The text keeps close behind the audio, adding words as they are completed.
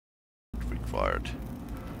required.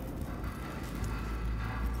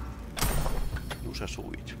 NUSA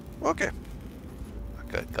suite. Okay.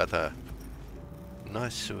 I got a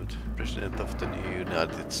nice suit. President of the new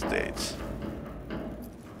United States.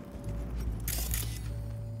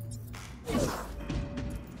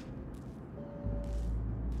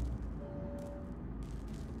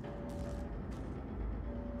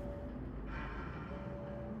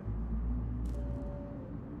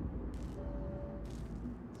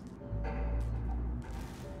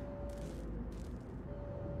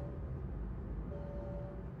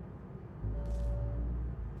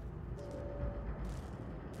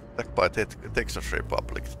 Attacked by Texas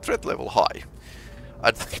Republic. Threat level high.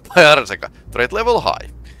 Attacked by Arseka. Threat level high.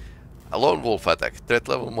 A lone wolf attack. Threat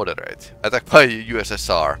level moderate. Attacked by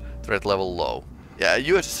USSR. Threat level low. Yeah,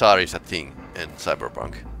 USSR is a thing in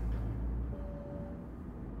Cyberpunk.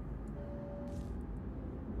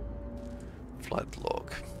 Flight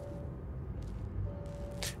log.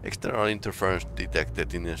 External interference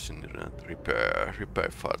detected in incident repair. Repair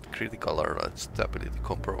failed. Critical alert stability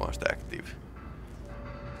compromised active.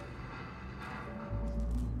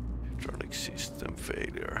 Electronic system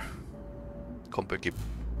failure. Compeki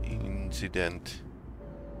incident.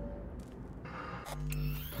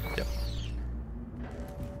 Yep.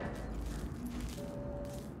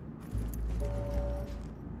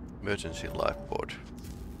 Emergency lifeboat.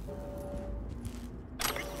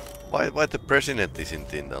 Why the president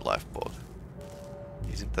isn't in the lifeboat?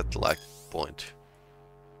 Isn't that the life point?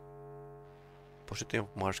 Positive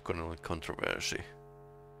Mars colony controversy.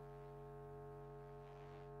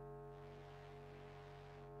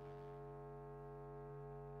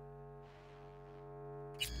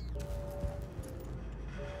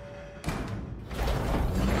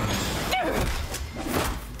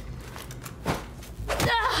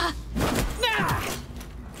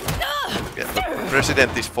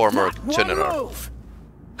 President is former general. Move.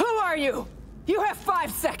 Who are you? You have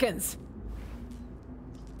 5 seconds.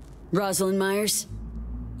 Rosalind Myers,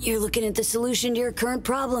 you're looking at the solution to your current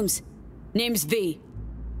problems. Name's V.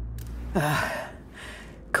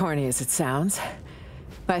 Corny as it sounds.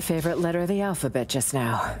 My favorite letter of the alphabet just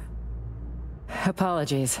now.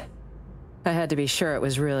 Apologies. I had to be sure it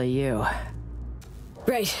was really you.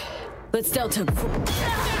 Right. Let's Delta.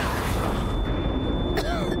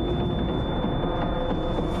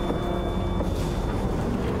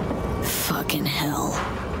 Fucking hell.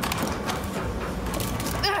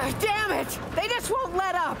 Damn it! They just won't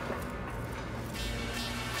let up!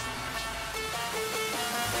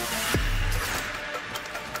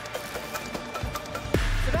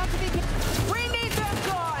 It's about to begin. We need them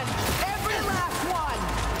gone! Every last one!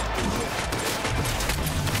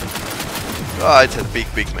 Ah, it's a big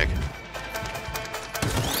mech.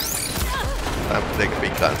 Time to take a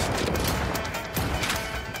big guns.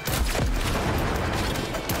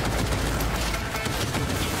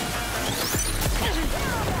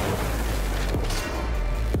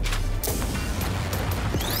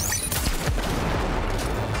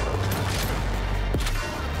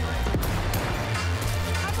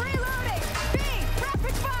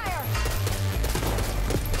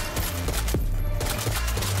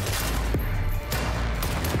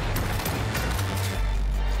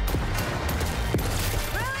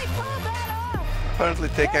 Apparently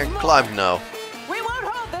they can climb now. We won't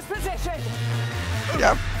hold this position!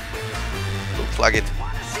 Yeah. Looks like it.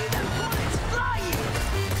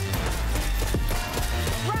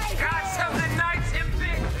 Right! Got something nice and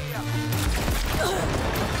big here.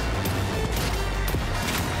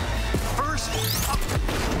 First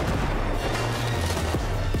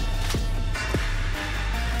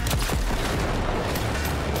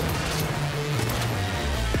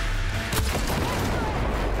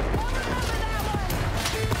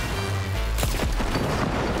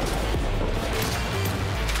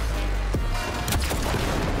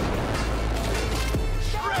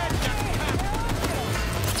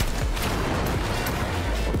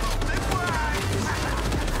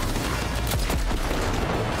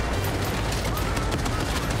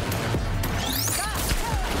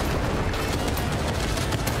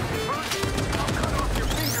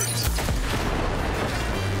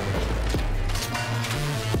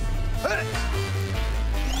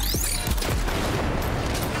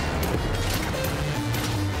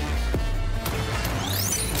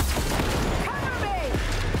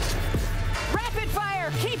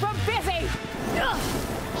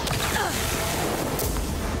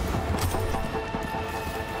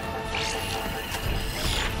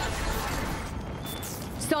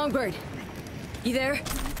Songbird, you there?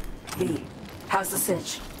 V, how's the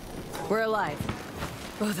cinch? We're alive.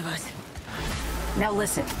 Both of us. Now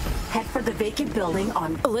listen, head for the vacant building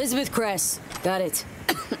on... Elizabeth Cress. Got it.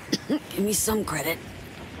 Give me some credit.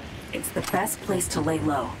 It's the best place to lay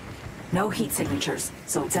low. No heat signatures,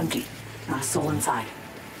 so it's empty. Not a soul inside.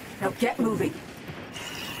 Now get moving.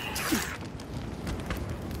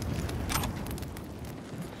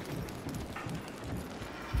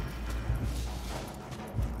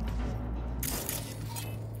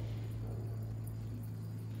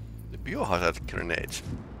 The biohazard grenades.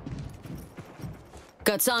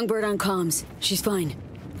 Got Songbird on comms. She's fine.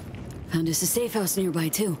 Found us a safe house nearby,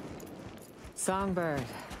 too. Songbird.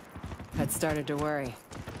 Had started to worry.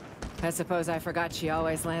 I suppose I forgot she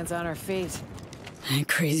always lands on her feet.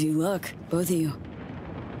 Crazy luck, both of you.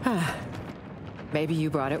 Maybe you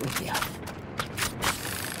brought it with you.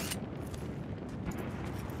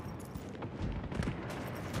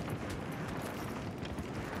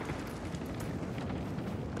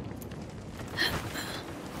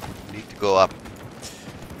 Need to go up.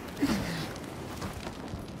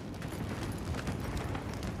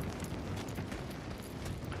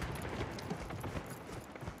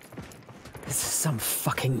 This is some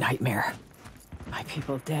fucking nightmare. My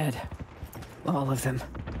people dead. All of them.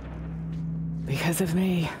 Because of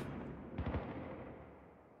me.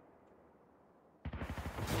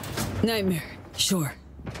 Nightmare, sure.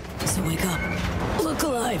 So wake up. Look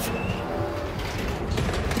alive.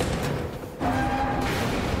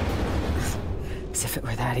 As if it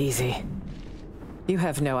were that easy. You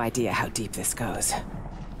have no idea how deep this goes.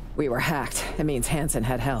 We were hacked. It means Hansen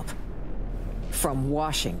had help. From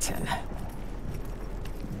Washington.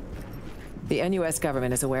 The NUS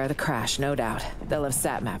government is aware of the crash, no doubt. They'll have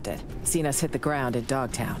sat-mapped it. Seen us hit the ground in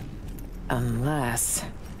Dogtown. Unless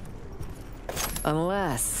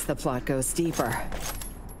the plot goes deeper.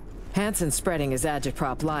 Hansen's spreading his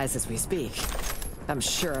agitprop lies as we speak. I'm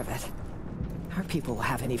sure of it. Our people will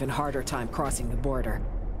have an even harder time crossing the border.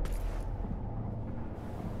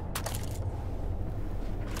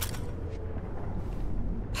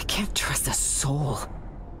 I can't trust a soul.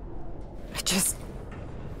 I just...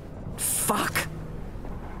 Fuck.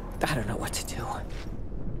 I don't know what to do.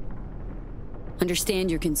 Understand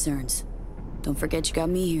your concerns. Don't forget you got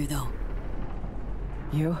me here, though.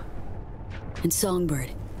 You? And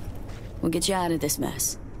Songbird. We'll get you out of this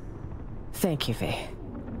mess. Thank you, V.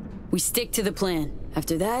 We stick to the plan.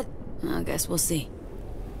 After that, I guess we'll see.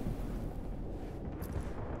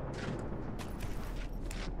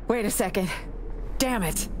 Wait a second. Damn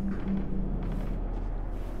it.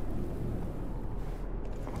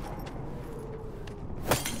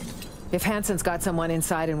 If Hansen's got someone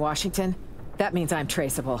inside in Washington, that means I'm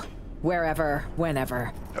traceable. Wherever,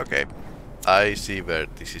 whenever. Okay. I see where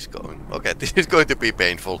this is going. Okay, this is going to be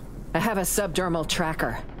painful. I have a subdermal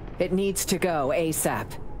tracker. It needs to go ASAP.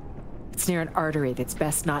 It's near an artery that's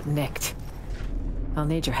best not nicked. I'll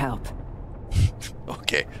need your help.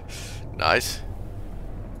 Okay. Nice.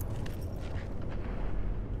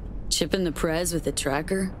 Chipping the Prez with the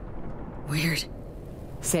tracker? Weird.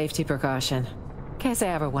 Safety precaution. In case I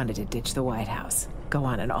ever wanted to ditch the White House. Go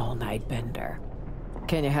on an all-night bender.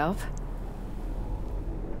 Can you help?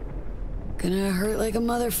 Gonna hurt like a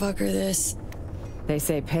motherfucker, this. They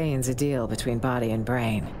say pain's a deal between body and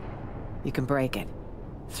brain. You can break it.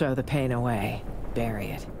 Throw the pain away.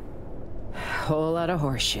 Bury it. Whole lot of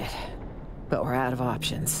horseshit. But we're out of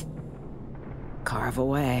options. Carve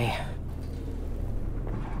away.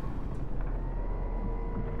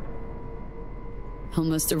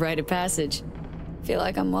 Almost a rite of passage. Feel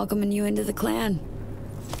like I'm welcoming you into the clan.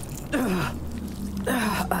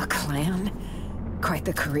 A clan? Quite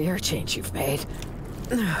the career change you've made.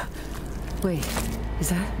 Wait, is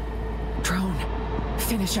that... Drone.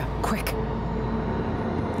 Finish up, quick.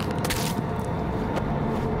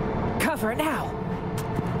 Cover now!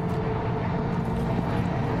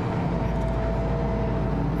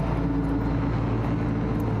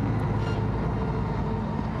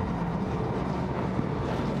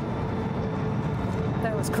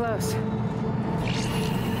 That was close.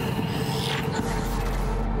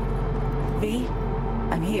 V,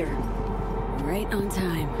 I'm here. Right on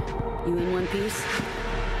time. You in one piece?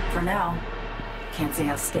 For now. Can't say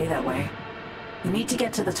I'll stay that way. You need to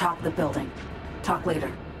get to the top of the building. Talk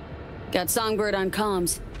later. Got Songbird on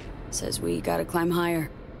comms. Says we gotta climb higher.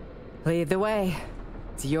 Lead the way.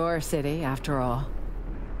 It's your city, after all.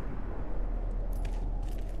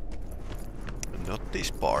 Not this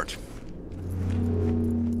part.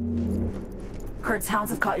 Kurt's hounds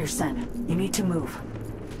have caught your scent. You need to move.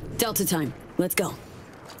 Delta time. Let's go.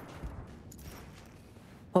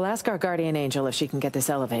 We'll ask our guardian angel if she can get this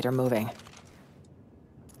elevator moving.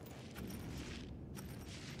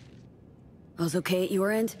 All's okay at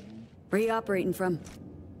your end? Where are you operating from?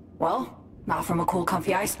 Well, not from a cool,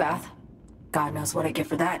 comfy ice bath. God knows what I get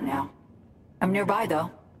for that now. I'm nearby,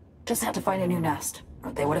 though. Just had to find a new nest,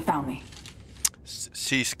 or they would have found me.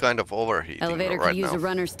 She's kind of overheating Elevator right could use now. a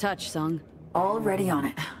runner's touch, Sung. Already on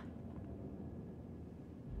it.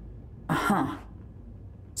 Uh-huh.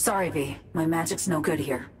 Sorry, V. My magic's no good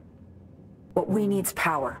here. What we need's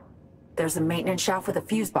power. There's a maintenance shaft with a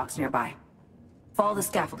fuse box nearby. Follow the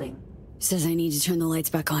scaffolding. Says I need to turn the lights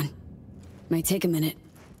back on. Might take a minute.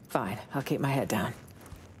 Fine, I'll keep my head down.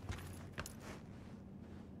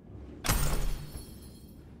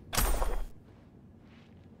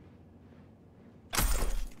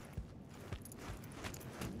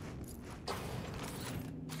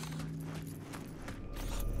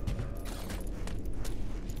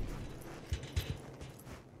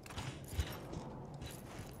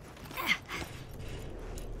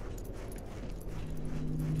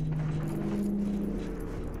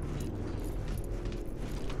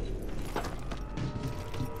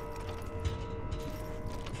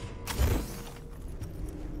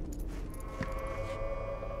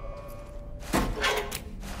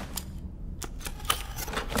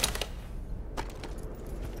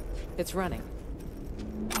 It's running.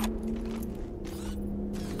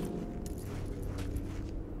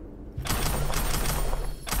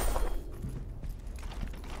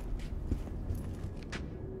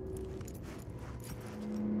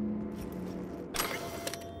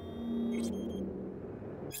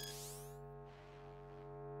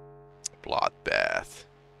 Bloodbath.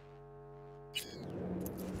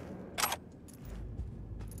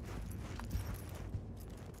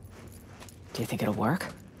 Do you think it'll work?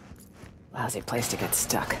 Lousy place to get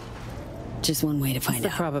stuck. Just one way to What's find the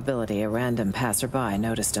out. probability a random passerby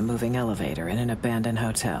noticed a moving elevator in an abandoned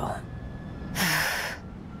hotel?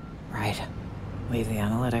 Right. Leave the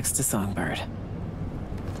analytics to Songbird.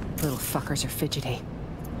 Little fuckers are fidgety.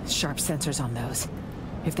 Sharp sensors on those.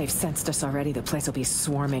 If they've sensed us already, the place will be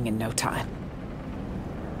swarming in no time.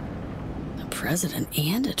 A president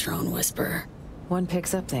and a drone whisperer. One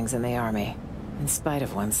picks up things in the army, in spite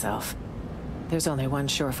of oneself. There's only one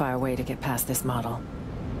surefire way to get past this model.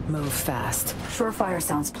 Move fast. Surefire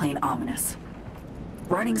sounds plain ominous.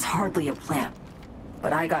 Running's hardly a plan,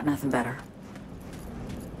 but I got nothing better.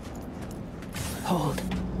 Hold.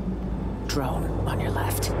 Drone on your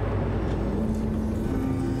left.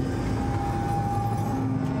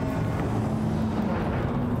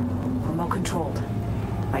 Remote controlled.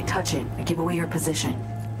 I touch it, I give away your position.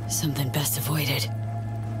 Something best avoided.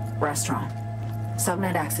 Restaurant.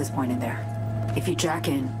 Subnet access point in there. If you jack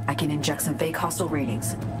in, I can inject some fake hostile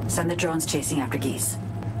readings. Send the drones chasing after geese.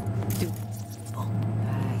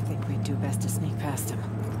 I think we'd do best to sneak past him.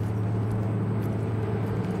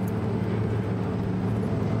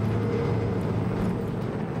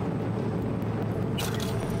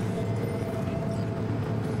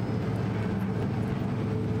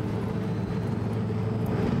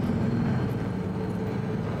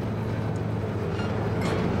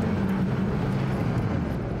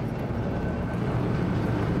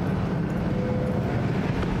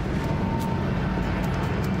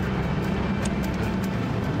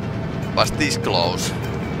 Was this close?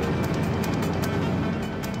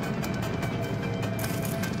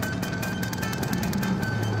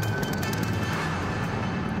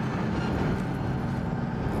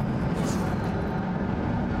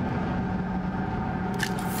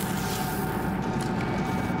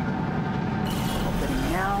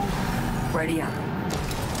 Opening now. Ready up.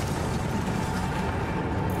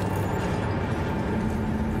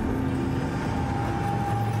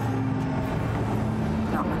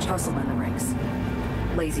 Not much hustle in the ranks.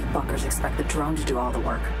 Lazy fuckers expect the drone to do all the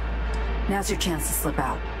work. Now's your chance to slip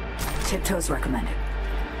out. Tiptoes recommended.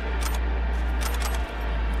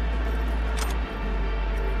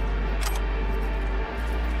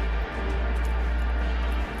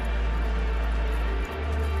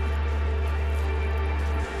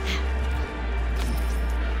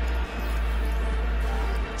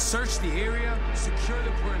 Search the area, secure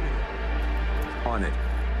the perimeter. On it.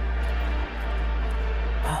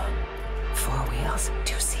 4 wheels,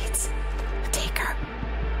 2 seats. Take her.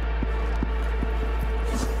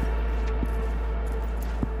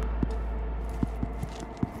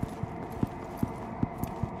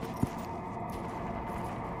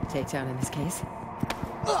 Takedown in this case?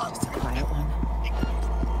 Just a quiet one.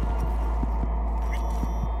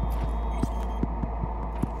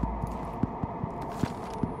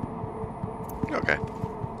 Okay.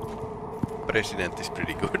 President is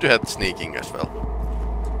pretty good at sneaking as well.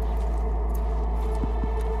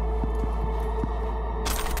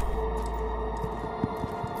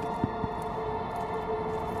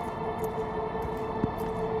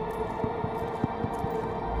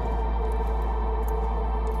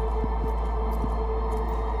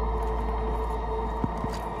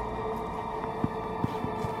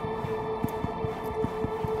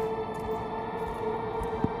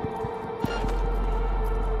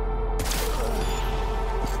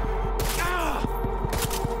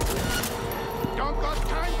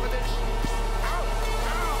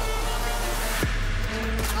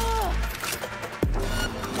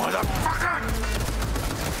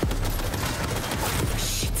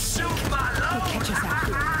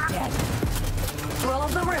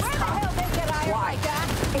 like that?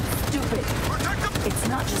 It's stupid. It's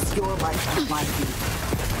not just your life on my feet.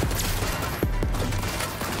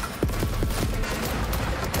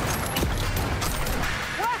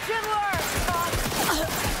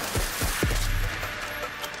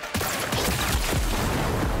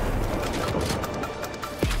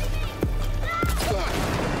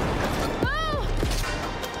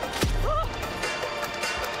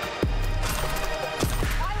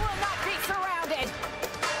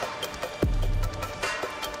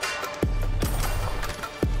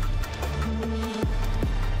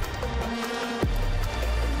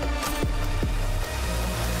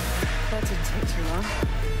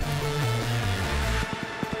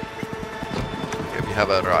 Have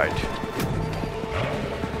a ride.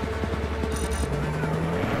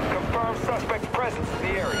 Confirm suspect's presence in the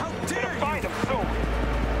area. Gonna find him soon.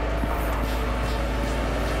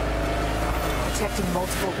 Detecting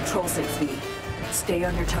multiple patrol sigs, V. Stay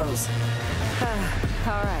on your toes.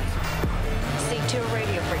 All right. Seek to a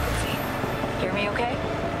radio frequency. Hear me okay?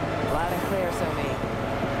 Loud and clear, Somi.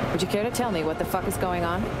 Would you care to tell me what the fuck is going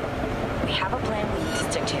on? We have a plan we need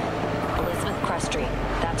to stick to. Elizabeth Crest Street.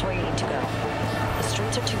 That's where you need to go. The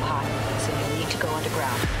streets are too hot, so you'll need to go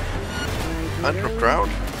underground.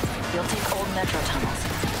 Underground? You'll take old metro tunnels.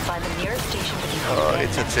 Find the nearest station with you.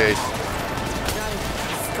 It's a chase.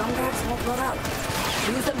 Scumbags won't let up.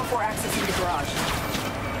 Use them before accessing the garage.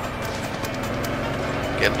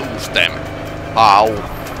 Can lose them. Ow.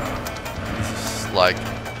 This is like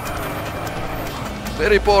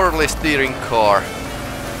very poorly steering car.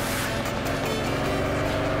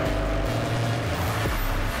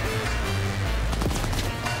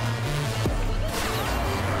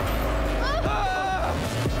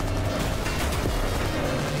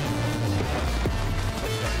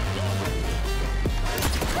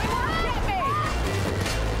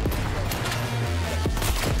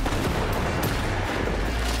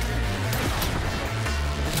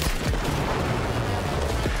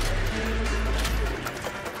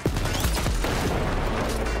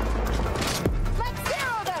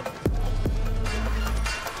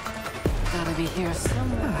 Here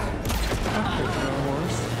somewhere.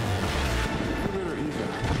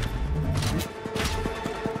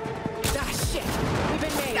 Ah, shit! We've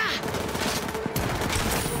been made.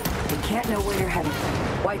 They can't know where you're heading.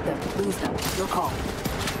 Wipe them, lose them. Your call.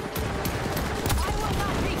 I will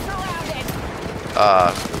not be surrounded.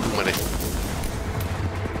 Too many.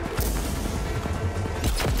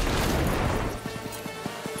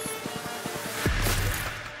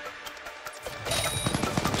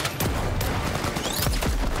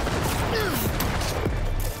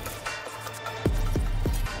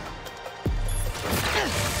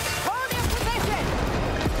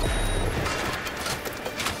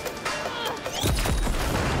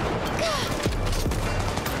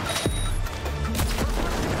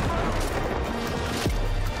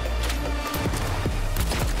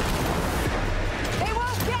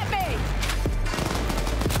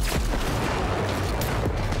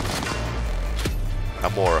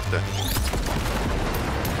 More of them.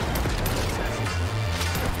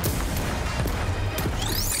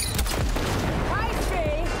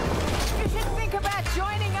 You should think about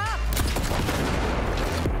joining up.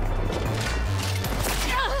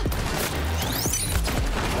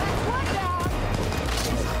 That's one down.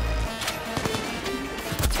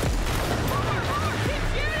 Keep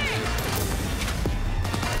shooting.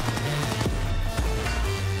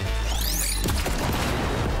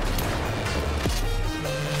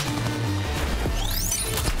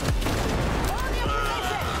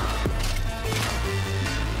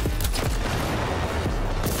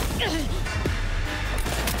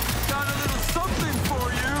 Got a little something for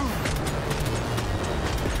you.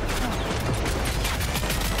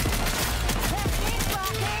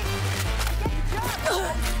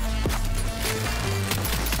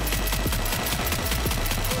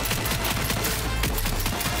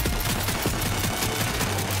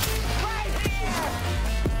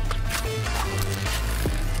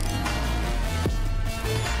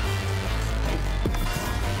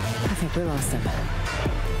 I think we lost him.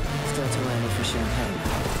 Still too early for champagne.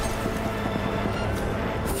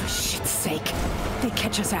 For shit's sake. They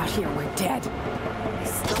catch us out here, we're dead.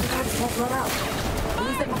 Scumbags won't let up.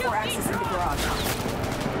 Lose them before accessing the garage.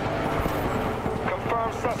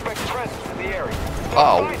 Confirm suspect's presence in the area.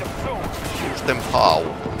 Ow. Find him soon. Use them how?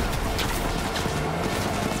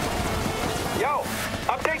 Yo,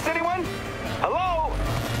 updates anyone? Hello?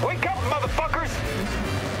 Wake up, motherfuckers!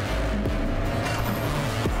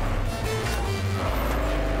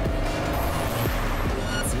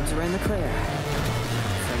 Seems we're in the clear.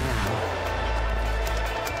 For now.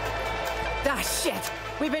 Ah, shit!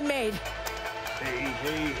 We've been made.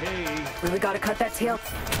 Hey. Really gotta cut that tail.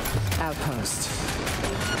 Outpost.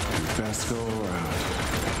 Best go around.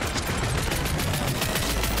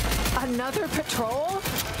 Another patrol?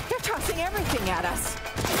 They're tossing everything at us.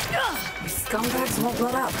 These scumbags won't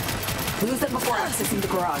let up. Lose them before accessing the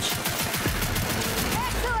garage.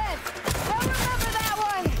 Excellent! Don't remember that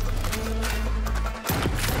one!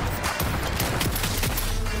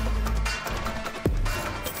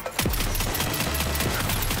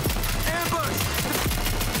 Ambush!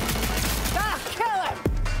 Ah, kill him!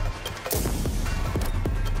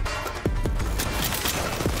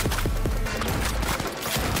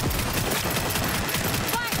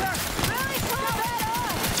 Sniper! Really pull that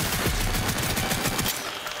off!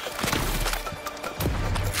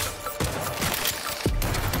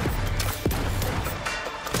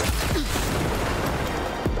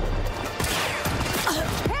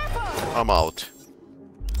 I'm out.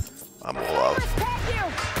 I'm all out. Thank you!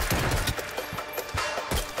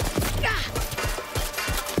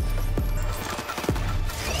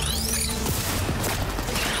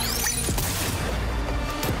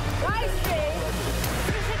 Nice, Steve!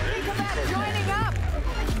 You should think about joining up!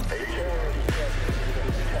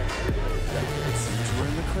 Seems we're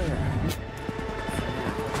in the clear.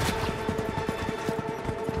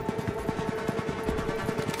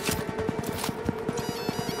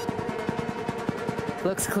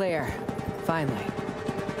 Looks clear. Finally.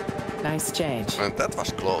 Nice change. And that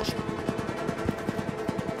was close.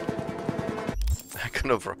 I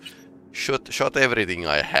kind of shot everything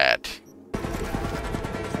I had.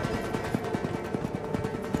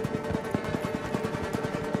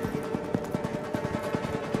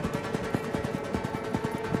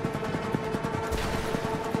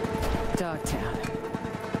 Dogtown.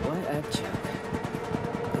 What a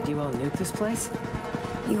joke. Did you all nuke this place?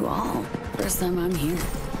 You all. First time I'm here.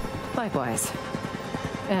 Likewise.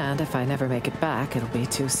 And if I never make it back, it'll be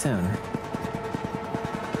too soon.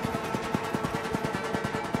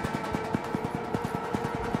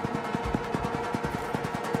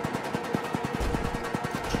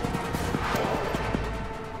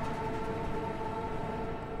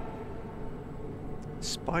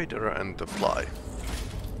 Spider and the fly.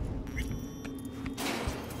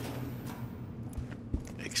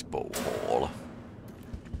 Expo hall.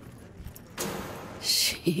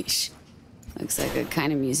 Sheesh. Looks like a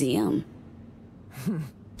kind of museum.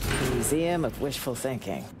 Museum of wishful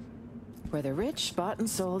thinking. Where the rich bought and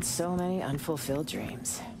sold so many unfulfilled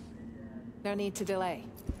dreams. No need to delay.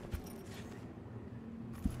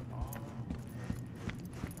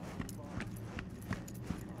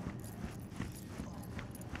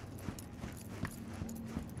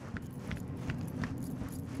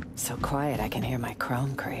 So quiet I can hear my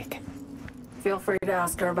chrome creak. Feel free to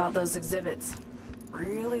ask her about those exhibits.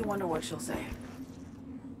 Really wonder what she'll say.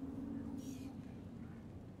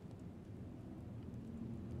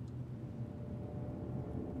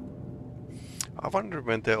 I wonder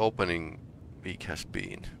when the opening week has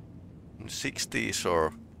been. In 60s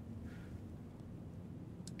or...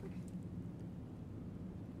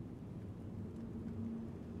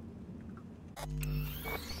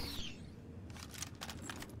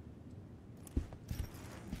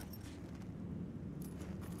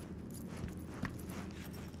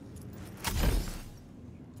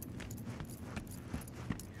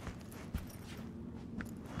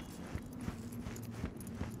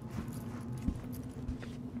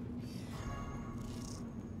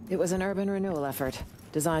 It was an urban renewal effort,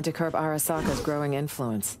 designed to curb Arasaka's growing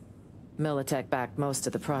influence. Militech backed most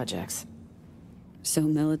of the projects. So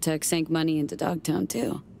Militech sank money into Dogtown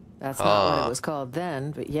too. That's not what it was called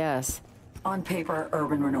then, but yes. On paper,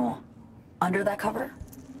 urban renewal. Under that cover,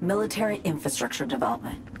 military infrastructure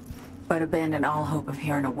development. But abandon all hope of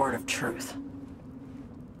hearing a word of truth.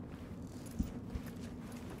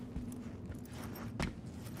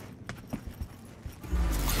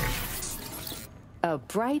 A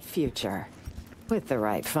bright future, with the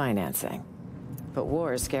right financing. But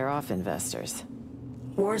wars scare off investors.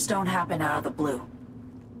 Wars don't happen out of the blue.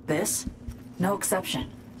 This? No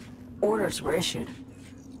exception. Orders were issued.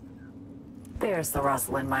 There's the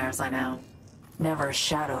Rosalind Myers I know. Never a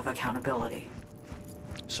shadow of accountability.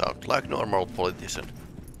 Sound like normal politician.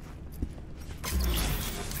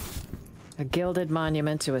 A gilded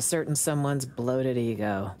monument to a certain someone's bloated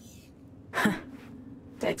ego.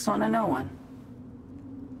 Takes one to know one.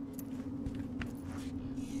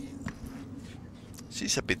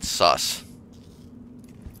 She's a bit sus.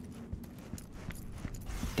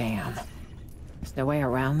 Damn. There's no way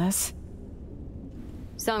around this?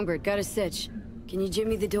 Songbird, got a sitch. Can you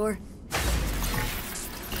jimmy the door?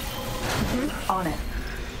 On it.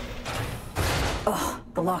 Oh,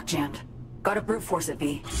 the lock jammed. Gotta brute force it,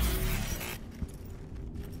 V.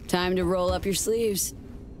 Time to roll up your sleeves.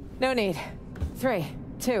 No need. 3,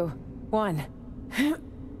 2, 1.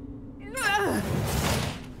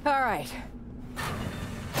 All right.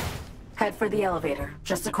 Head for the elevator,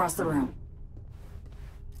 just across the room.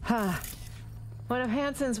 Huh. One of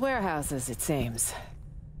Hansen's warehouses, it seems.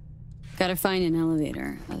 Gotta find an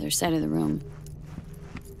elevator, other side of the room.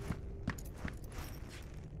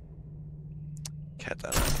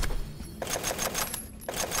 Katana.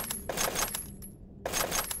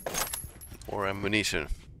 More ammunition.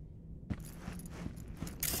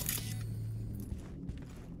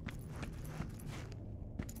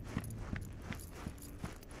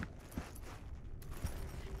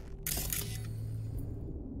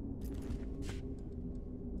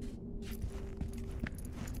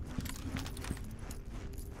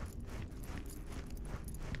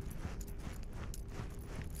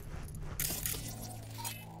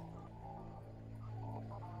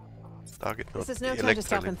 Target not This is no time to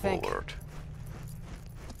stop and think. forward.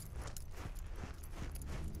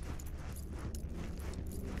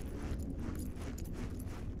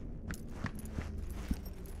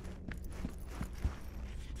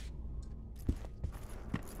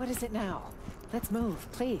 What is it now? Let's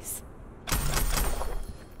move, please.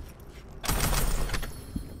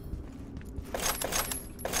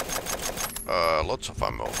 Lots of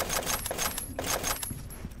ammo.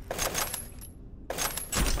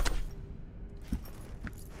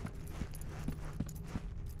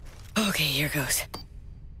 Okay, here goes.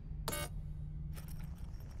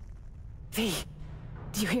 V,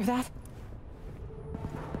 do you hear that?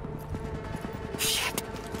 Shit.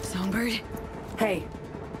 Songbird? Hey,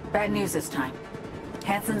 bad news this time.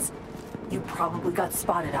 Hansen's, you probably got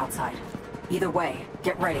spotted outside. Either way,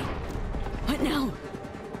 get ready. What now?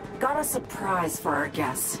 Got a surprise for our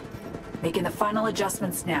guests. Making the final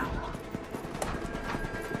adjustments now.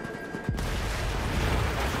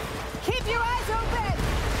 Keep your eyes open!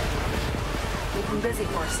 Keep them busy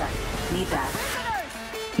for a sec. Need that.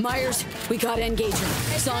 Myers, we gotta engage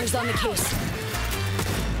her. Song's on the case.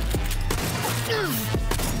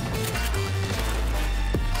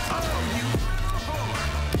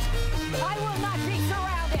 I will not be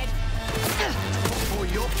surrounded! Oh,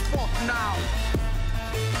 you're fucked now.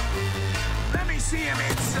 Let me see him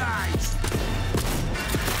inside.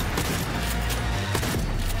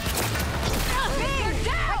 You're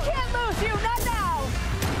down! I can't lose you, not now!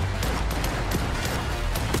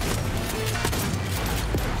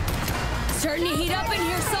 Starting to heat up in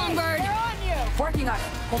here, Songbird. They're on you! Working on it.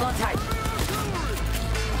 Hold on tight.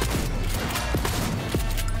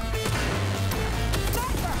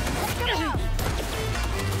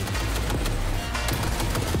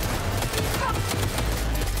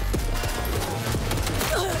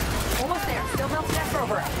 Almost there. Still melting that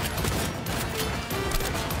over.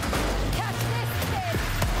 Catch this, kid!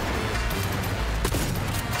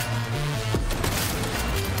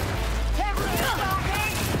 Everything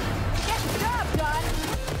stopping! Get the job done!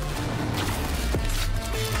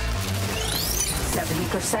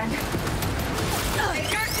 70%.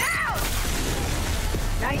 You're down!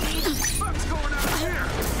 90. What's going on here?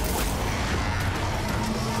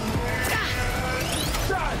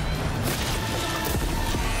 Done.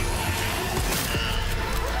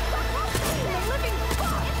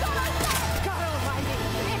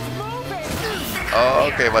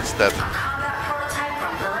 Okay, what's that?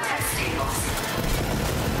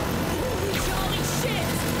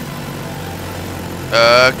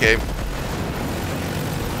 Okay.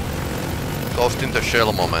 Ghost in the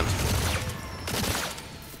shell moment.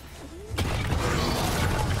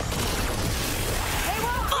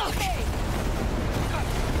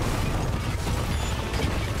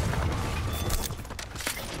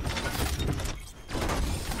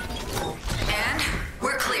 And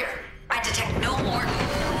we're clear. I detect no more.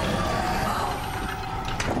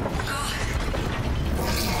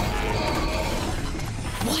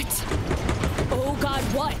 What? Oh God,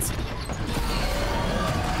 what?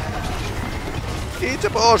 It's a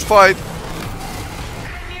boss fight.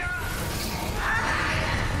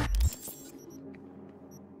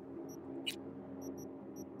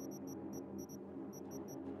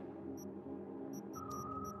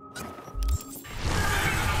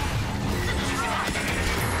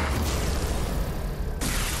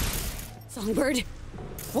 Songbird?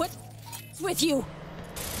 What's with you?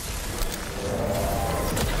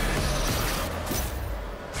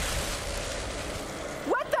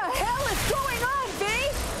 What the hell is going on, V?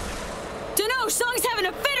 Dunno, Song's having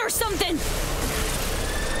a fit or something!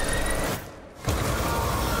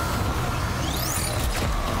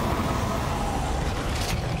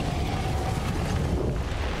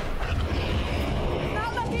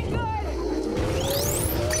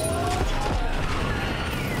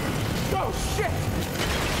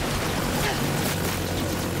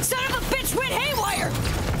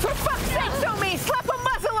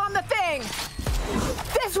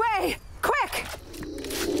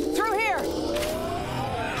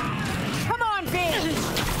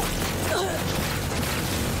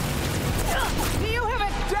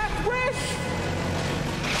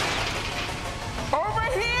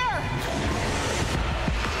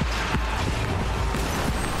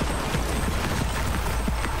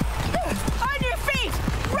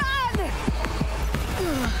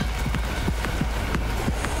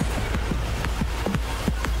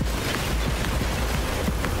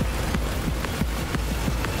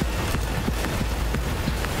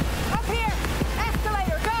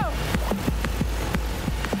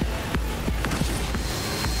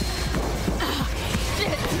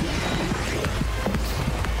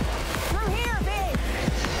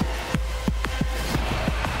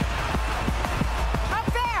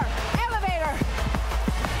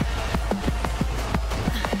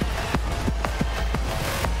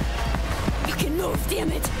 move,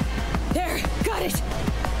 damn it! There, got it!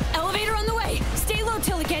 Elevator on the way! Stay low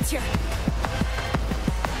till it gets here!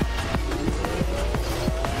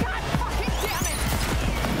 God fucking damn it!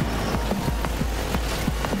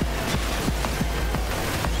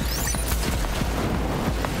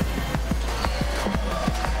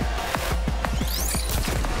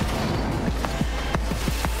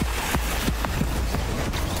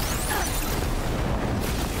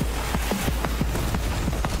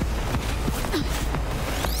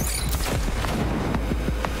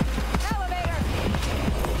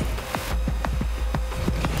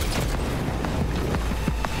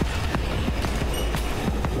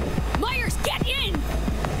 Myers, get in!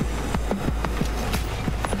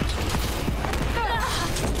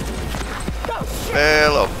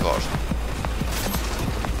 Well, of course.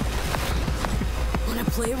 Wanna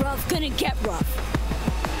play rough, gonna get rough.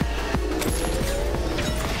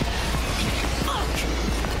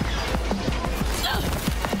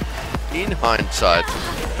 In hindsight,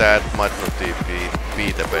 that might not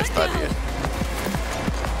be the best idea.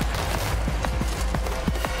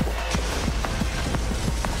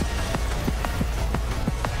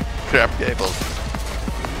 Grab cables.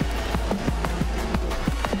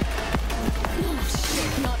 Oh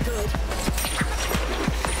shit, not good.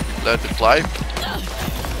 Learn to fly.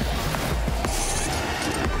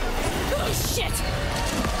 Oh shit!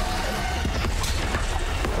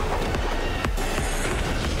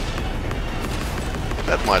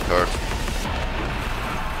 That might hurt.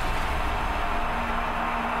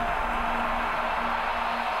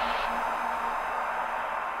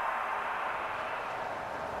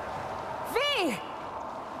 V!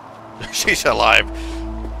 She's alive.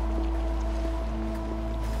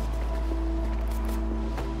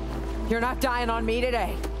 You're not dying on me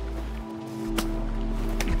today.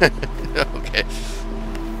 Okay.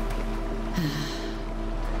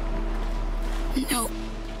 No.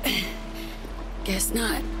 Guess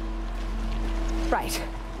not. Right.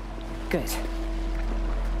 Good.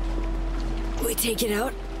 We take it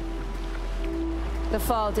out? The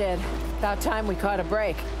fall did. About time we caught a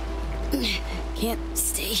break. Can't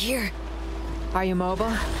stay here. Are you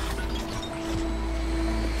mobile?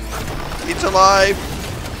 It's alive.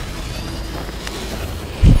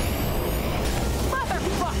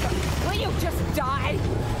 Motherfucker! Will you just die?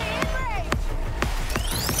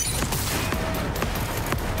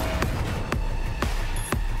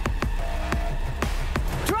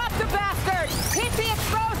 Drop the bastard! Hit the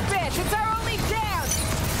exposed bitch! It's our only chance!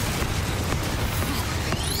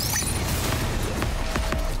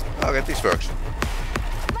 Okay, this works.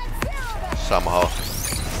 Somehow.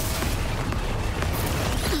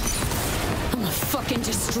 I'm gonna fucking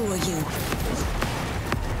destroy you.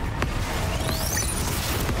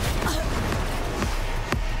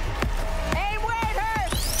 Aim where it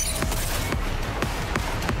hurts!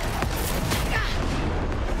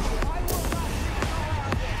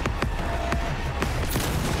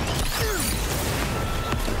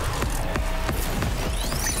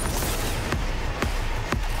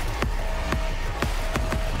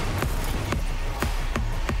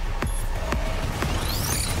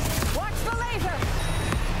 Watch the laser!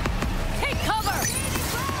 Take cover!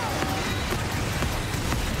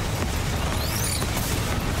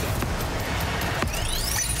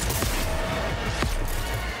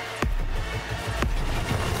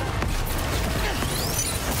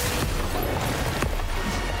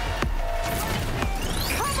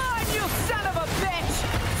 Come on, you son of a bitch!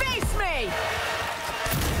 Face me!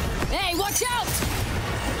 Hey, watch out!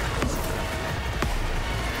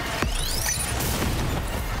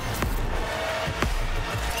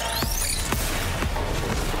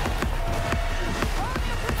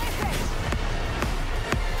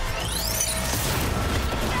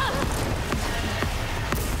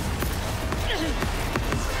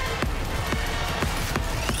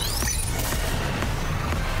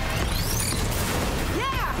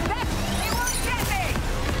 Yeah! It won't get me!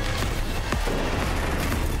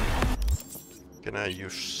 Can I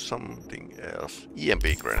use something else?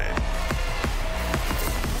 EMP grenade.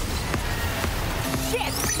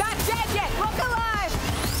 Shit! Not dead yet! Look alive!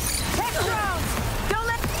 Tech drones! Don't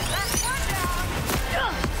let... That's one down!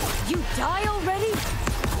 You die already?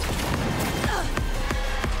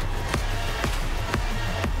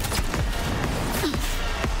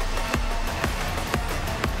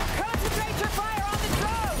 Concentrate your fire on the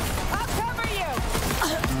drones! I'll cover you!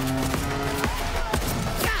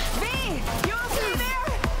 V! You okay there?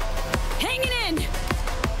 Hanging in!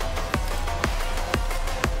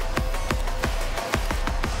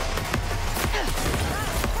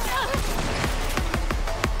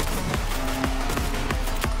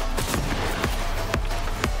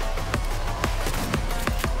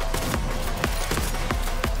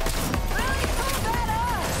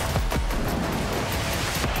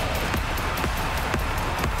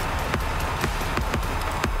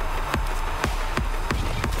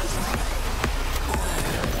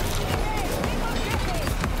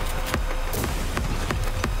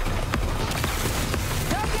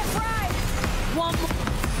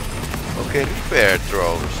 Repair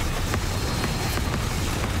drones.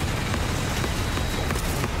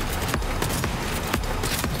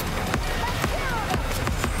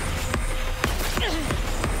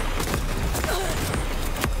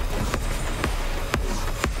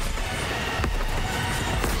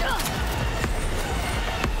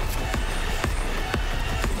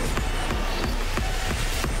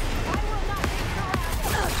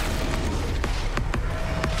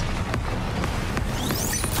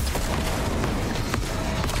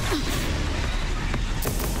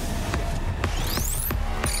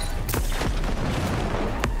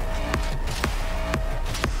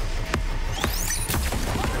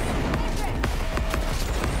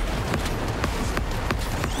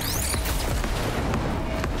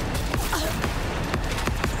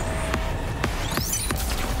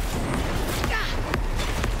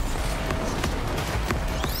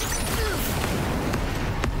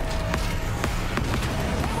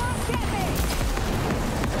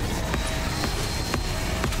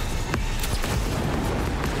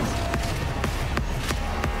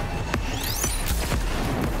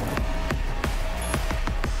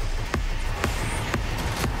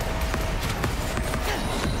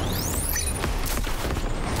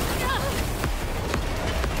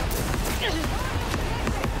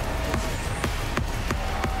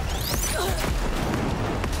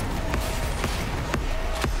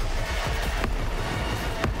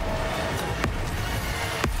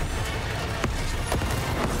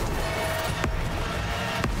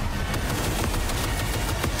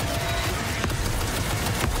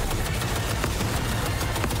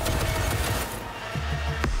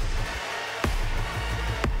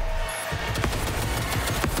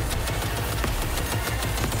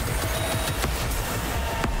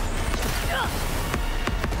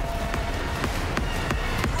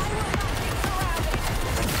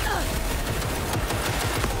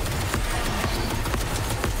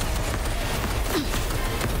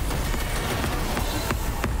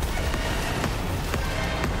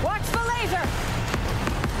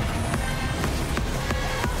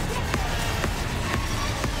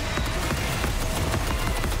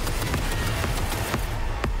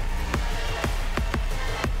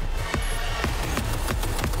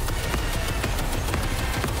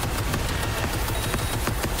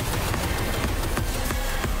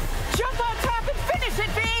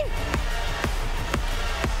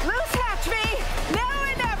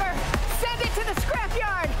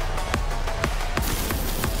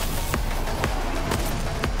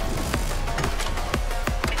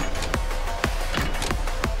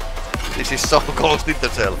 This is so close to the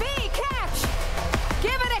cell. V, catch!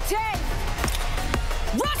 Give it a 10!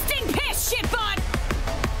 Rusting piss, shitbot!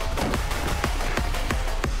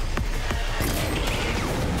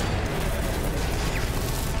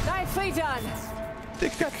 Nicely done.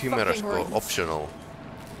 Take the camera score optional.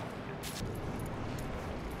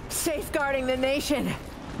 Safeguarding the nation.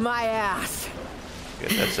 My ass. Yeah,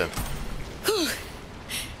 that's a...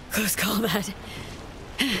 Close combat.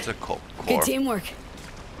 It's a core. Good teamwork.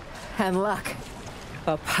 And luck.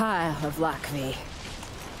 A pile of luck, V.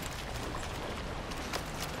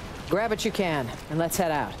 Grab what you can, and let's head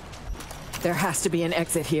out. There has to be an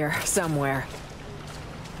exit here, somewhere.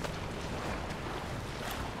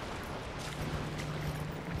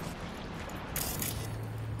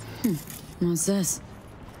 What's this?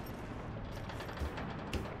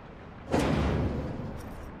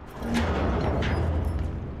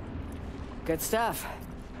 Good stuff.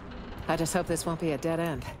 I just hope this won't be a dead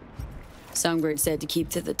end. Songbird said to keep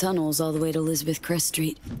to the tunnels all the way to Elizabeth Crest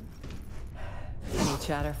Street. Any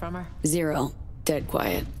chatter from her? Zero. Dead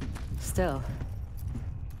quiet. Still.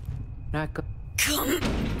 Not good. Come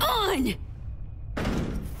on!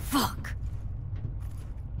 Fuck.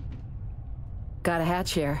 Got a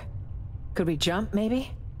hatch here. Could we jump,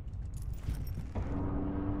 maybe?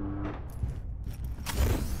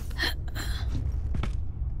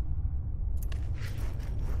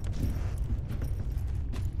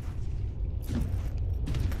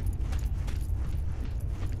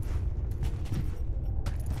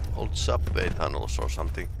 Old subway tunnels or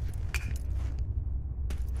something.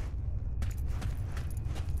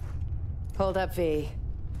 Hold up, V.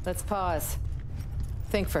 Let's pause.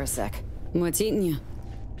 Think for a sec. What's eating you?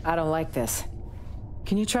 I don't like this.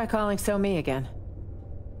 Can you try calling So-Mi again?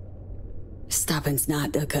 Stopping's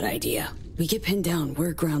not a good idea. We get pinned down,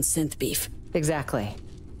 we're ground synth beef. Exactly.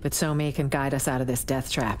 But So-Mi can guide us out of this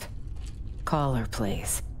death trap. Call her,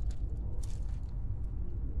 please.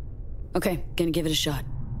 Okay, gonna give it a shot.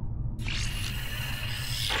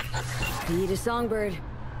 We need a songbird.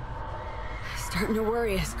 Starting to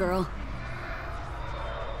worry us, girl.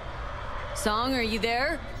 Song, are you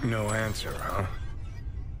there? No answer, huh?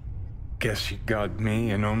 Guess you got me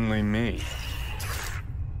and only me.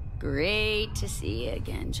 Great to see you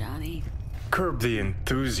again, Johnny. Curb the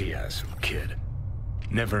enthusiasm, kid.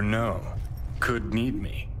 Never know. Could need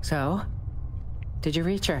me. So? Did you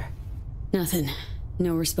reach her? Nothing.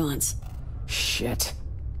 No response. Shit.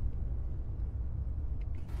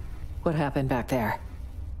 What happened back there?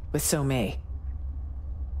 With So-Mi?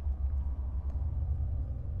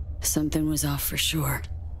 Something was off for sure.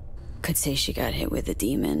 Could say she got hit with a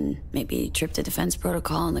demon, maybe tripped a defense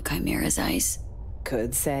protocol on the Chimera's ice.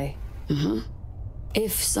 Could say?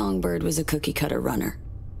 If Songbird was a cookie-cutter runner.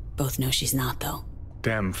 Both know she's not, though.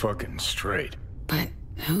 Damn fucking straight. But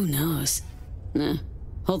who knows?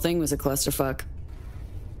 Whole thing was a clusterfuck.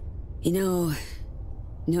 You know,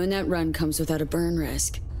 no net run comes without a burn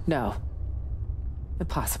risk. No.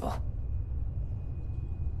 Impossible.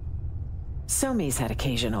 So-Mi's had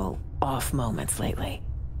occasional off moments lately.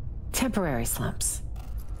 Temporary slumps.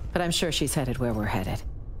 But I'm sure she's headed where we're headed.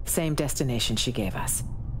 Same destination she gave us.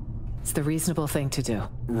 It's the reasonable thing to do.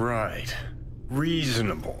 Right.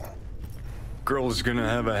 Reasonable. Girl's gonna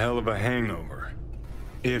have a hell of a hangover.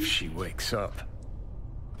 If she wakes up.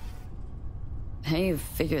 How you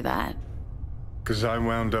figure that? 'Cause I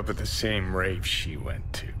wound up at the same rave she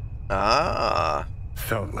went to. Ah.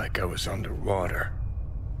 Felt like I was underwater.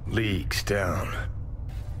 Leagues down.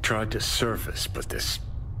 Tried to surface, but this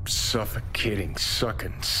suffocating,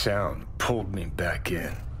 sucking sound pulled me back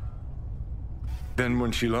in. Then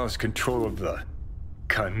when she lost control of the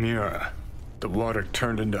Chimera, the water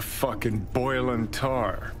turned into fucking boiling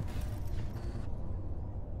tar.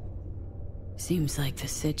 Seems like the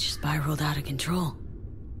sitch spiraled out of control.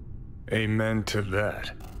 Amen to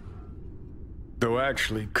that. Though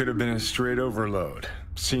actually could have been a straight overload.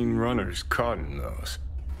 Seen runners caught in those.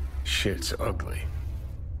 Shit's ugly.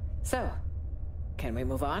 So, can we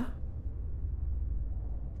move on?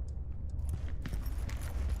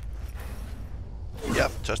 Yeah,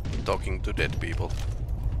 just talking to dead people.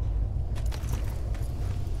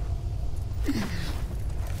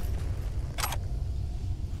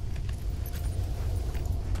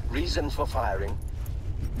 Reason for firing?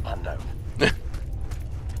 Unknown.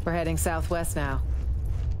 We're heading southwest now.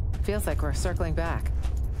 Feels like we're circling back.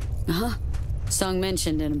 Song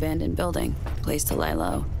mentioned an abandoned building. Place to lie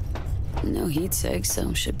low. No heat sig,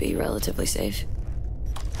 so should be relatively safe.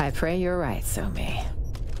 I pray you're right, So-Mi.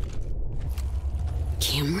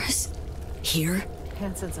 Cameras? Here?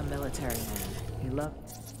 Hansen's a military man. He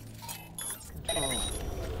loves control.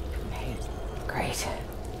 Great.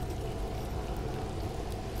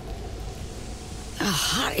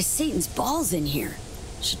 Hot as Satan's balls in here.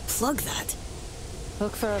 Should plug that.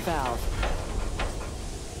 Look for a valve.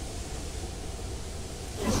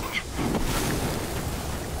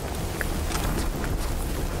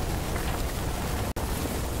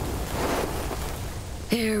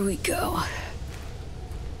 There we go.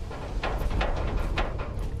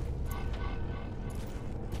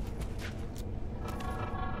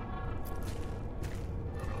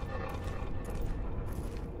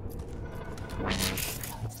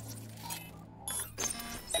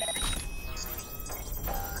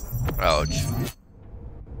 Ouch.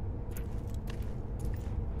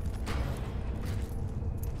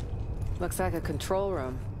 Looks like a control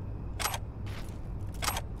room.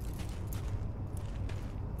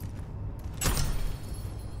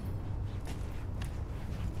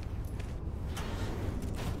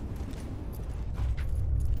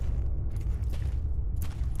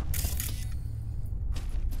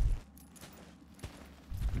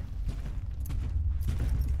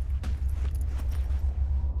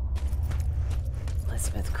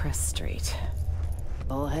 Crest Street.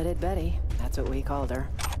 Bullheaded Betty, that's what we called her.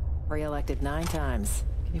 Re-elected 9 times.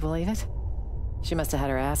 Can you believe it? She must have had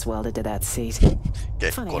her ass welded to that seat.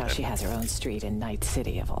 Funny how she has her own street in Night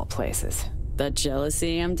City of all places. That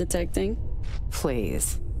jealousy I'm detecting?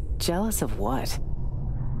 Please. Jealous of what?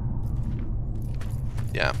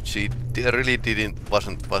 Yeah, she really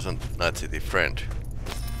wasn't Night City friend.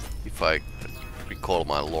 If I recall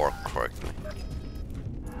my lore correctly.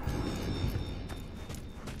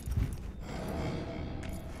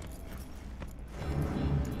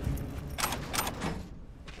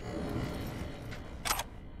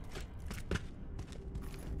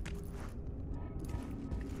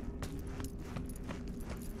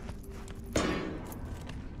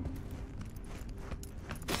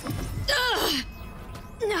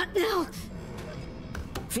 Not now.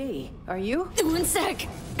 V, are you? 1 sec.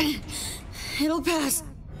 It'll pass.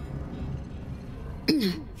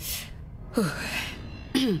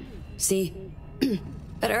 See?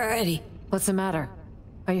 Better already. What's the matter?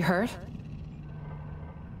 Are you hurt?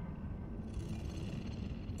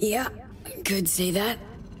 Yeah, could say that.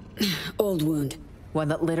 Old wound. One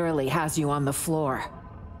that literally has you on the floor.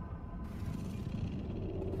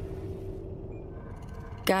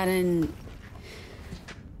 Got an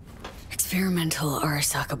experimental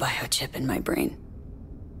Arasaka biochip in my brain.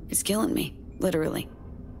 It's killing me, literally.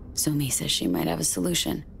 Somi says she might have a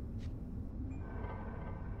solution.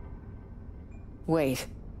 Wait.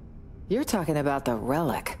 You're talking about the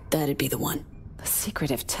relic. That'd be the one. The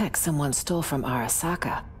secretive tech someone stole from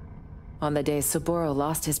Arasaka. On the day Saburo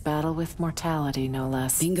lost his battle with mortality, no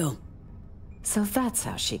less. Bingo. So that's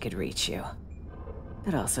how she could reach you.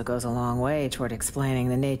 It also goes a long way toward explaining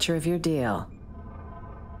the nature of your deal.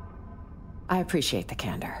 I appreciate the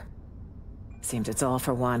candor. Seems it's all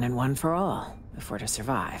for one and one for all, if we're to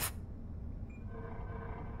survive.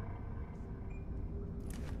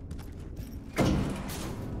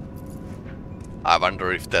 I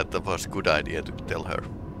wonder if that was a good idea to tell her.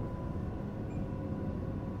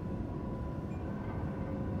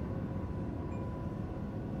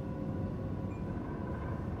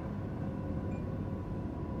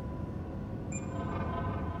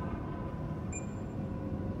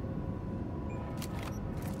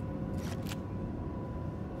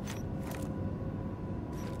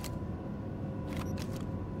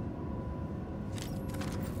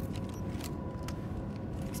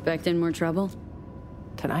 Expecting more trouble?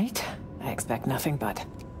 Tonight, I expect nothing but.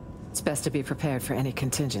 It's best to be prepared for any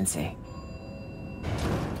contingency.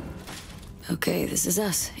 Okay, this is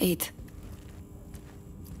us. 8th.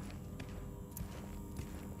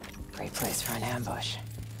 Great place for an ambush.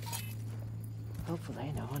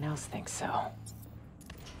 Hopefully no one else thinks so.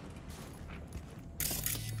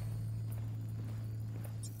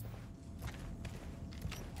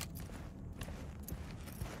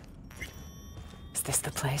 Is this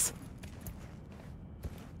the place?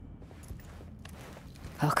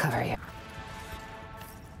 I'll cover you.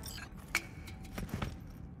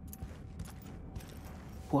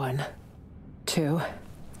 One, two.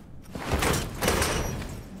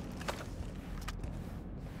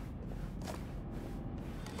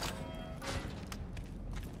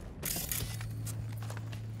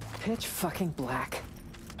 Pitch fucking black.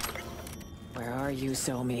 Where are you,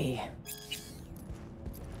 Somi?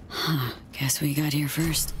 Huh. Guess we got here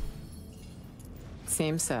first.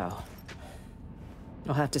 Seems so.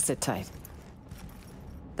 I'll have to sit tight.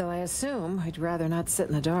 Though I assume I'd rather not sit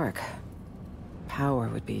in the dark. Power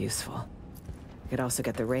would be useful. Could also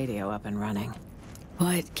get the radio up and running.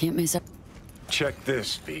 What? Can't miss up. Check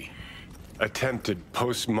this, V. Attempted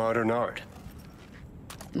postmodern art.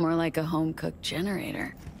 More like a home-cooked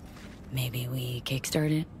generator. Maybe we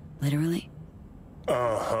kickstart it, literally?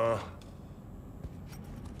 Uh-huh.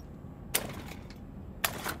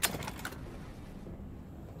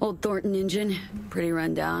 Old Thornton engine, pretty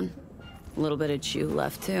run down. A little bit of chew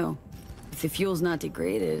left, too. If the fuel's not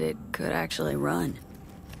degraded, it could actually run.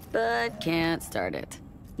 But can't start it.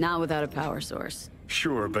 Not without a power source.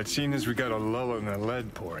 Sure, but seeing as we got a lull in the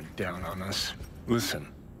lead pouring down on us. Listen,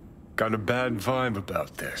 got a bad vibe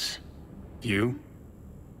about this. You?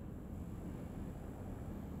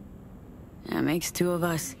 That makes 2 of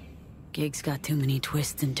us. Gig's got too many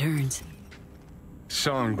twists and turns.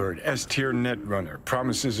 Songbird, S-tier netrunner,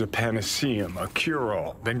 promises a panaceum, a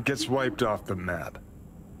cure-all, then gets wiped off the map.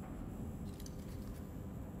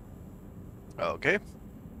 Okay.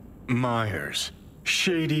 Myers,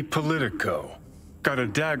 shady politico. Got a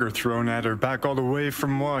dagger thrown at her back all the way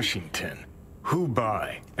from Washington. Who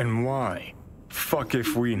by and why? Fuck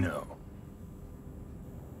if we know.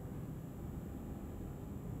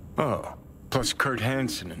 Oh, plus Kurt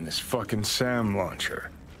Hansen and this fucking SAM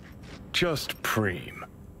launcher. Just preem.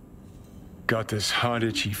 Got this hot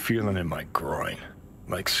itchy feeling in my groin.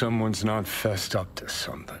 Like someone's not fessed up to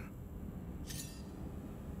something.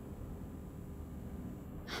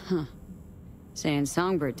 Huh. Saying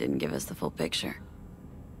Songbird didn't give us the full picture.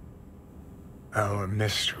 Our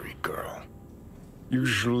mystery girl.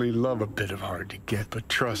 Usually love a bit of hard to get, but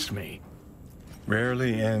trust me,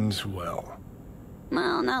 rarely ends well.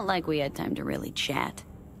 Well, not like we had time to really chat.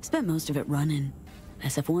 Spent most of it running.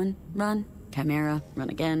 SF1, run. Chimera, run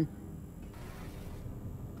again.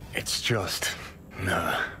 It's just...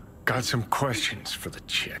 nah. Got some questions for the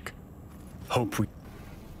chick. Hope we...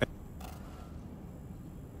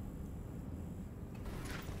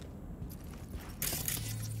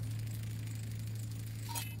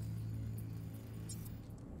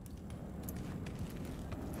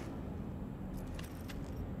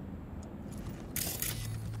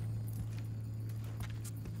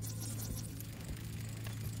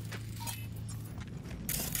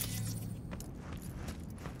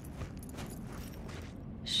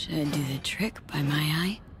 Should do the trick by my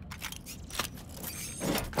eye.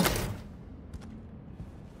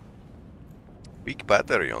 Big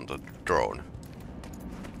battery on the drone.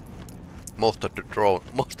 Most of the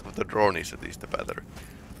drone is at least the battery.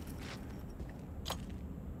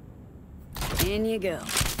 In you go.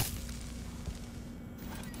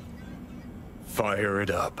 Fire it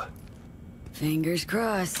up. Fingers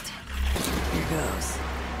crossed. Here goes.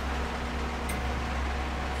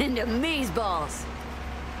 Into mazeballs.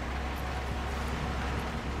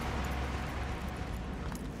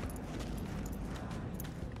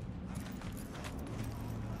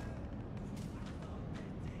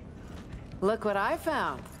 Look what I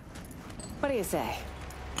found. What do you say?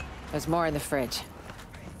 There's more in the fridge.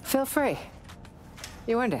 Feel free.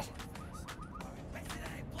 You earned it.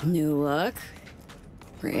 New look?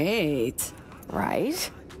 Great.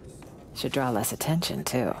 Right? Should draw less attention,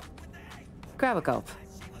 too. Grab a gulp.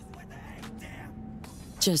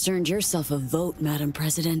 Just earned yourself a vote, Madam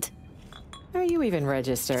President. Are you even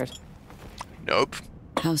registered? Nope.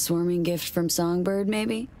 Housewarming gift from Songbird,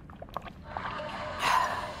 maybe?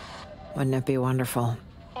 Wouldn't it be wonderful?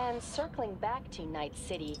 And circling back to Night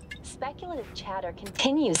City, speculative chatter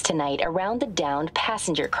continues tonight around the downed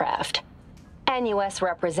passenger craft. NUS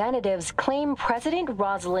representatives claim President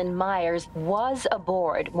Rosalind Myers was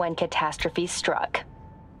aboard when catastrophe struck.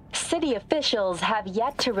 City officials have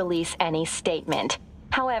yet to release any statement.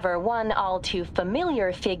 However, one all too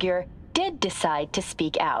familiar figure did decide to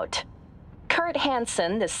speak out. Kurt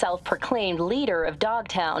Hansen, the self-proclaimed leader of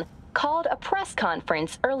Dogtown, called a press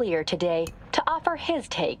conference earlier today to offer his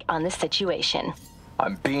take on the situation.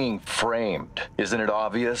 I'm being framed. Isn't it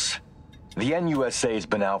obvious? The NUSA's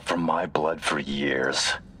been out for my blood for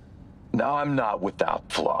years. Now, I'm not without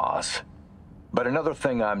flaws. But another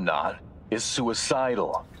thing I'm not is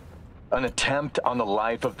suicidal. An attempt on the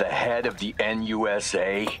life of the head of the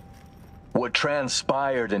NUSA. What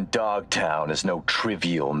transpired in Dogtown is no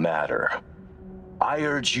trivial matter. I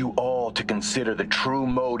urge you all to consider the true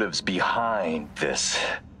motives behind this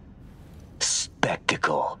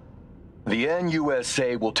spectacle. The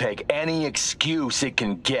NUSA will take any excuse it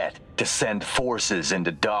can get to send forces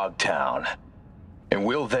into Dogtown. And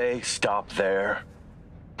will they stop there?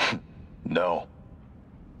 No.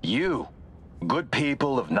 You, good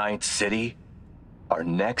people of Night City, are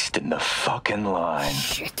next in the fucking line.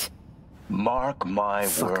 Shit. Mark my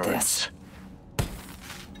Fuck words. this.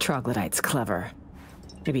 Troglodyte's clever.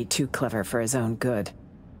 Maybe too clever for his own good.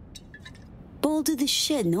 Bold to the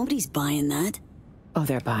shit, nobody's buying that. Oh,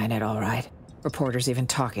 they're buying it all right. Reporters even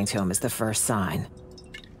talking to him is the first sign.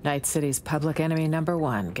 Night City's public enemy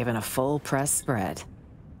 #1, given a full press spread.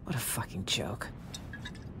 What a fucking joke.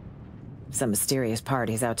 Some mysterious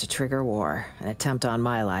party's out to trigger war. An attempt on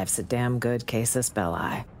my life's a damn good casus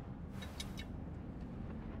belli.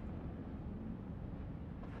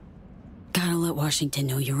 Gotta let Washington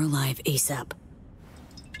know you're alive ASAP.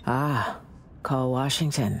 Ah, call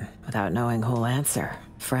Washington without knowing who'll answer,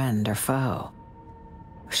 friend or foe.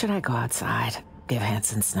 Or should I go outside? Give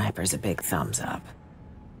Hanson snipers a big thumbs up.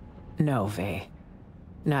 No, V.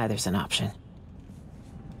 Neither's an option.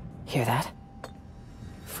 Hear that?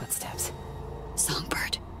 Footsteps.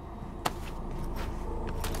 Songbird.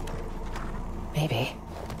 Maybe.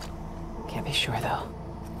 Can't be sure, though.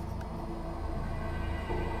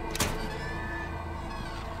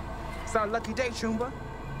 It's our lucky day, Chumba.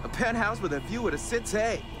 A penthouse with a view of the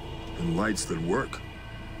city. And lights that work.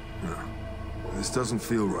 No, this doesn't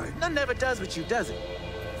feel right. None never does with you, does it?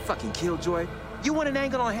 Fucking Killjoy. You want an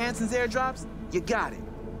angle on Hansen's airdrops? You got it.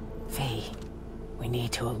 V, we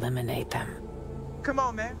need to eliminate them. Come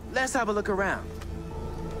on, man. Let's have a look around.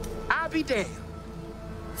 I'll be damned.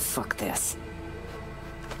 Fuck this.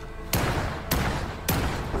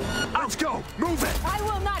 Let's go! Move it! I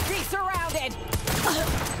will not be surrounded!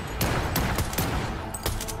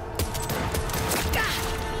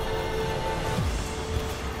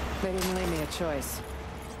 They didn't leave me a choice,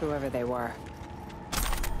 whoever they were.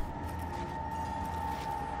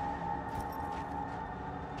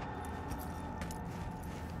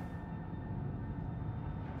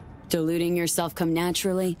 Deluding yourself come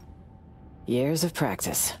naturally? Years of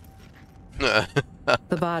practice.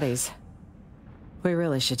 The bodies. We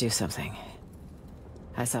really should do something.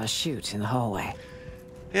 I saw a chute in the hallway.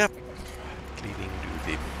 Yep. Cleaning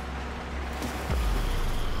duty.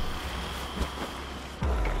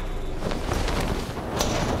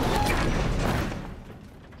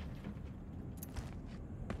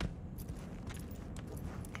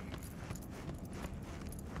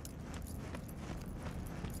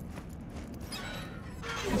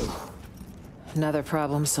 Another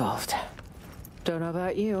problem solved. Don't know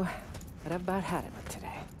about you, but I've about had it with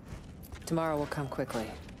today. Tomorrow will come quickly.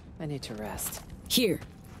 I need to rest. Here.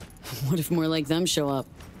 What if more like them show up?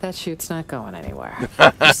 That chute's not going anywhere.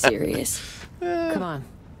 You serious? Come on.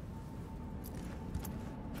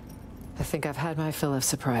 I think I've had my fill of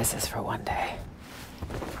surprises for one day.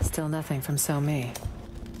 Still nothing from So-Mi.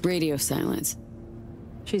 Radio silence.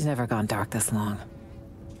 She's never gone dark this long.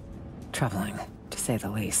 Troubling, to say the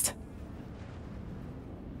least.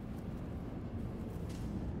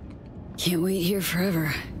 Can't wait here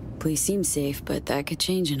forever. Place seems safe, but that could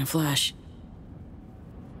change in a flash.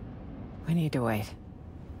 We need to wait.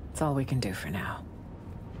 It's all we can do for now.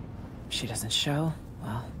 If she doesn't show,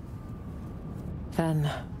 well...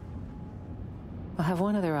 then... we'll have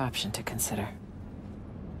one other option to consider.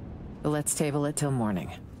 But let's table it till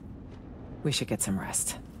morning. We should get some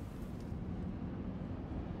rest.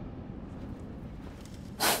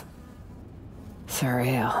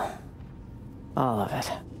 Surreal. All of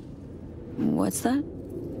it. What's that?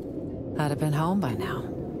 I'd have been home by now.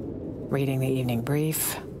 Reading the evening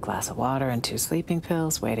brief, glass of water and 2 sleeping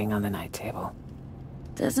pills waiting on the night table.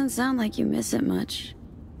 Doesn't sound like you miss it much.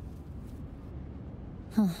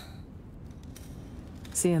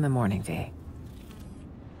 See you in the morning, V.